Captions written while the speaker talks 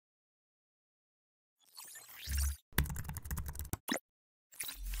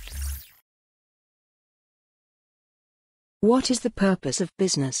What is the purpose of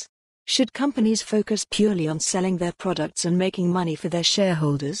business? Should companies focus purely on selling their products and making money for their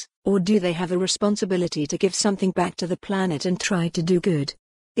shareholders, or do they have a responsibility to give something back to the planet and try to do good?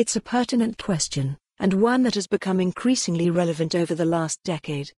 It's a pertinent question, and one that has become increasingly relevant over the last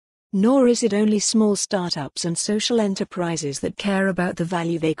decade. Nor is it only small startups and social enterprises that care about the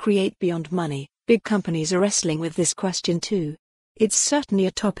value they create beyond money. Big companies are wrestling with this question too. It's certainly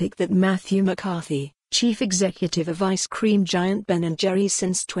a topic that Matthew McCarthy, chief executive of ice cream giant Ben & Jerry's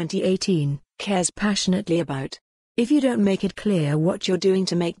since 2018, cares passionately about. If you don't make it clear what you're doing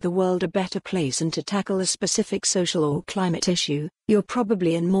to make the world a better place and to tackle a specific social or climate issue, you're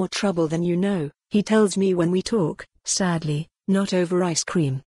probably in more trouble than you know, he tells me when we talk, sadly, not over ice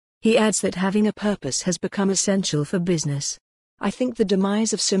cream. He adds that having a purpose has become essential for business. I think the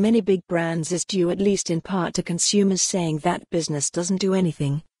demise of so many big brands is due at least in part to consumers saying that business doesn't do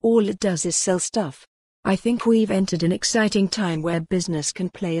anything, all it does is sell stuff. I think we've entered an exciting time where business can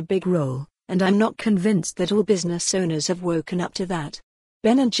play a big role, and I'm not convinced that all business owners have woken up to that.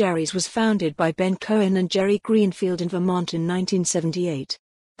 Ben & Jerry's was founded by Cohen and Greenfield in Vermont in 1978.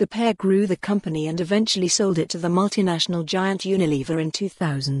 The pair grew the company and eventually sold it to the multinational giant Unilever in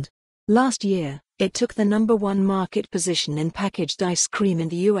 2000. Last year, it took the #1 market position in packaged ice cream in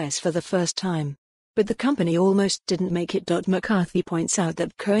the US for the first time. But the company almost didn't make it. McCarthy points out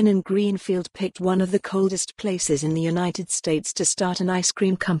that Cohen and Greenfield picked one of the coldest places in the United States to start an ice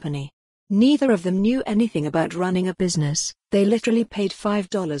cream company. Neither of them knew anything about running a business. They literally paid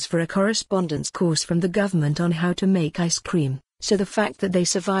 $5 for a correspondence course from the government on how to make ice cream, so the fact that they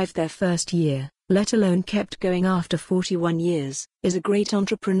survived their first year, let alone kept going after 41 years, is a great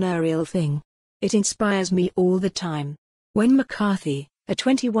entrepreneurial thing. It inspires me all the time. When McCarthy, a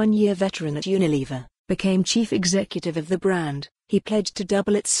 21-year veteran at Unilever, became chief executive of the brand, he pledged to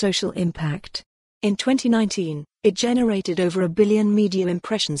double its social impact. In 2019, it generated over 1 billion media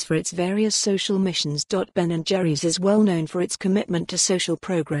impressions for its various social missions. Ben & Jerry's is well known for its commitment to social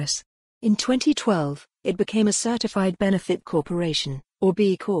progress. In 2012, it became a certified benefit corporation, or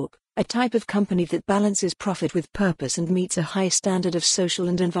B Corp, a type of company that balances profit with purpose and meets a high standard of social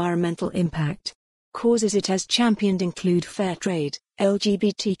and environmental impact. Causes it has championed include fair trade,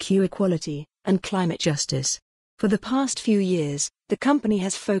 LGBTQ equality, and climate justice. For the past few years, the company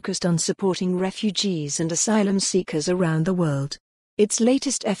has focused on supporting refugees and asylum seekers around the world. Its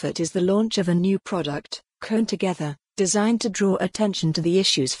latest effort is the launch of a new product, Cohen Together, designed to draw attention to the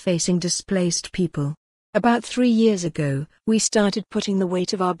issues facing displaced people. About 3 years ago, we started putting the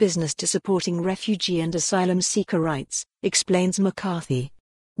weight of our business to supporting refugee and asylum seeker rights, explains McCarthy.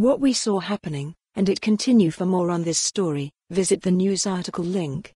 What we saw happening, and it continue. For more on this story, visit the news article link.